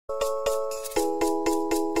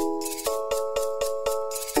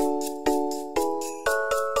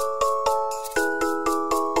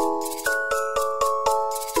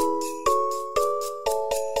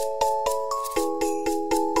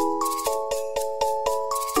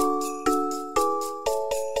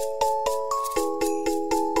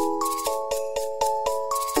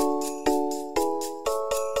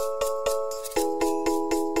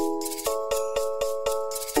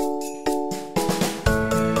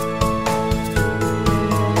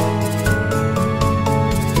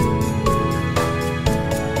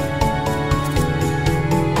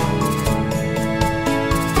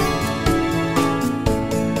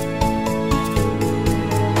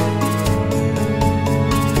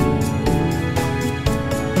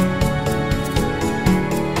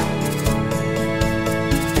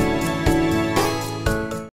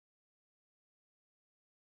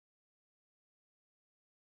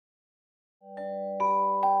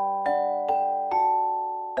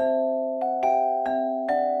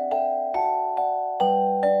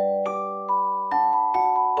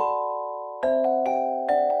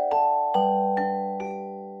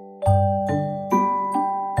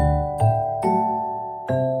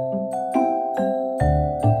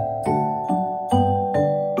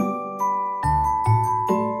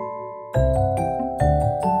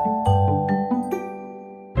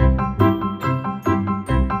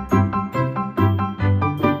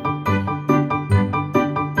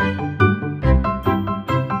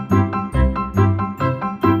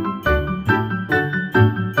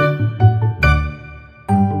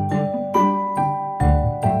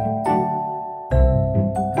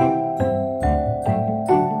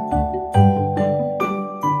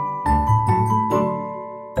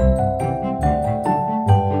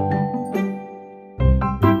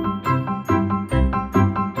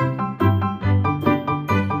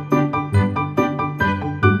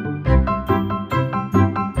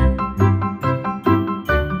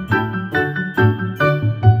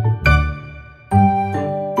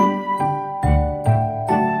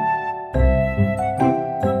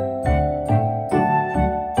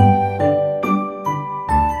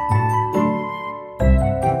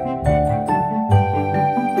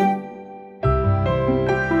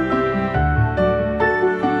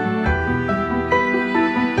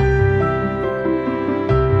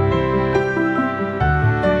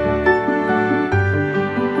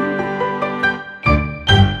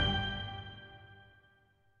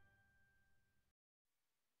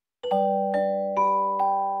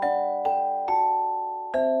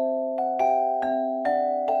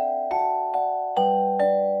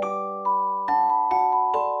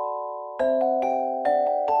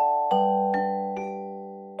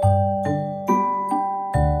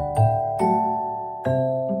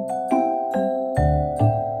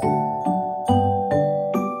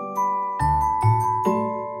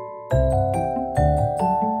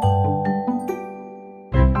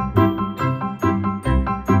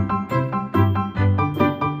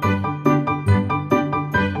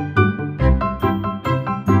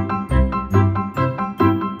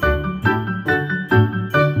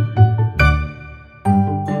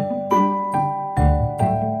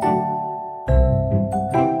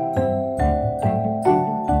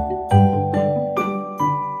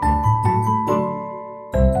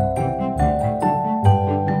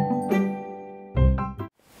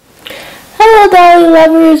dolly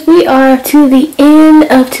lovers, we are to the end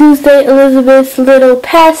of Tuesday Elisabeth's little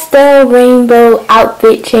pastel rainbow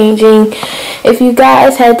outfit changing. If you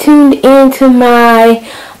guys had tuned into my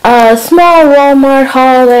small Walmart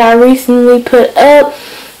haul that I recently put up,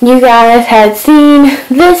 you guys had seen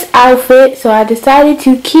this outfit, so I decided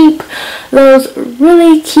to keep those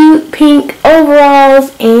really cute pink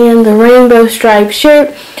overalls and the rainbow striped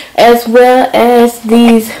shirt, as well as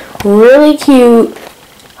these really cute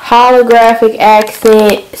holographic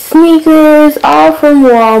accent sneakers, all from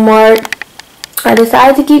Walmart. I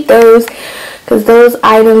decided to keep those because those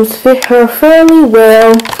items fit her fairly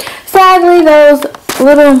well. Sadly, those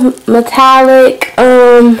little metallic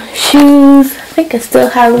shoes, I think I still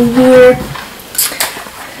have them here.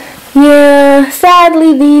 Yeah,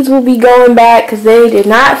 sadly these will be going back because they did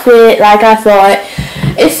not fit like I thought.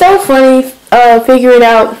 It's so funny figuring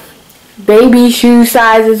out baby shoe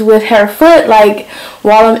sizes with her foot. Like,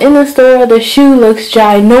 while I'm in the store, the shoe looks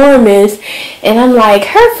ginormous and I'm like,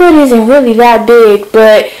 her foot isn't really that big,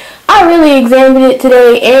 but I really examined it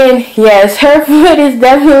today, and yes, her foot is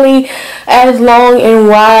definitely as long and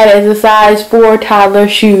wide as a size 4 toddler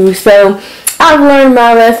shoe. So I've learned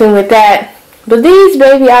my lesson with that. But these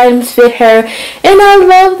baby items fit her, and I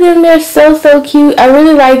love them. They're so cute. I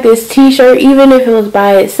really like this t-shirt, even if it was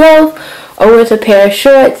by itself or with a pair of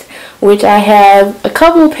shorts, which I have a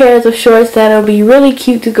couple of pairs of shorts that'll be really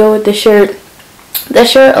cute to go with the shirt. The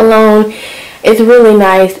shirt alone is really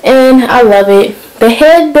nice, and I love it. The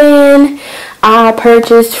headband I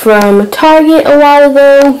purchased from Target a while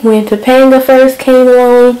ago when Tapanga first came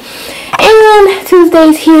along. And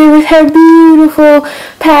Tuesday's here with her beautiful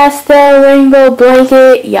pastel rainbow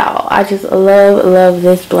blanket. Y'all, I just love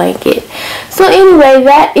this blanket. So anyway,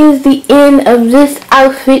 that is the end of this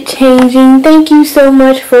outfit changing. Thank you so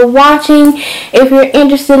much for watching. If you're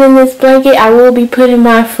interested in this blanket, I will be putting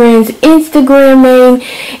my friend's Instagram name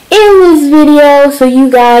in this video so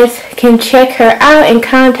you guys can check her out and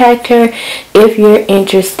contact her if you're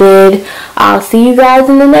interested. I'll see you guys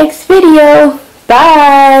in the next video.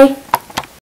 Bye!